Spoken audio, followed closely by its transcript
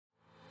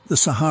The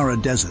Sahara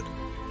Desert,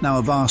 now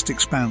a vast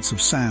expanse of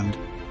sand,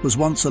 was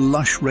once a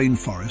lush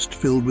rainforest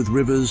filled with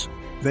rivers,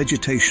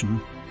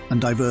 vegetation,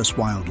 and diverse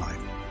wildlife.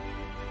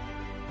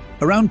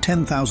 Around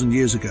 10,000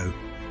 years ago,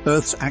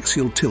 Earth's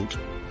axial tilt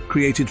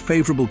created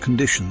favorable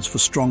conditions for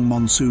strong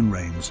monsoon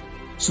rains,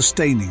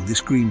 sustaining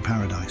this green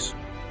paradise.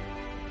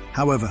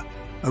 However,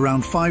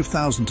 around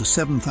 5,000 to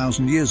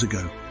 7,000 years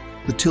ago,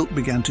 the tilt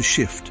began to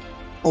shift,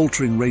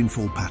 altering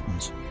rainfall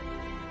patterns.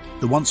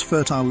 The once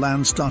fertile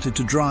land started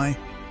to dry,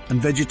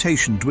 and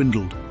vegetation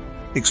dwindled,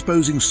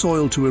 exposing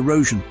soil to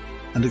erosion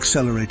and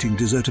accelerating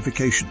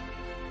desertification.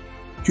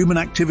 Human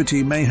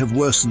activity may have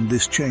worsened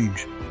this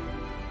change.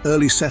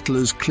 Early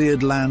settlers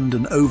cleared land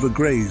and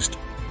overgrazed,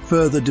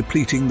 further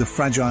depleting the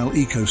fragile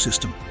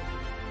ecosystem.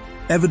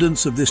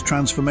 Evidence of this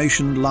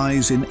transformation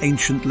lies in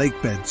ancient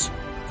lakebeds,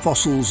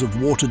 fossils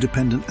of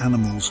water-dependent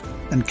animals,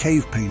 and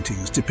cave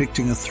paintings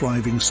depicting a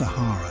thriving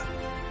Sahara.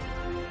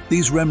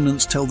 These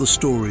remnants tell the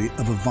story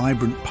of a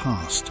vibrant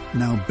past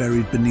now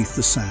buried beneath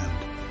the sand.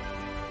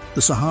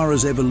 The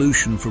Sahara's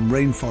evolution from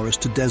rainforest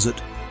to desert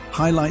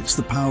highlights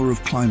the power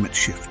of climate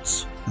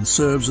shifts and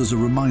serves as a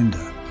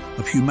reminder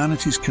of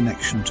humanity's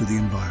connection to the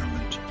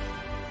environment.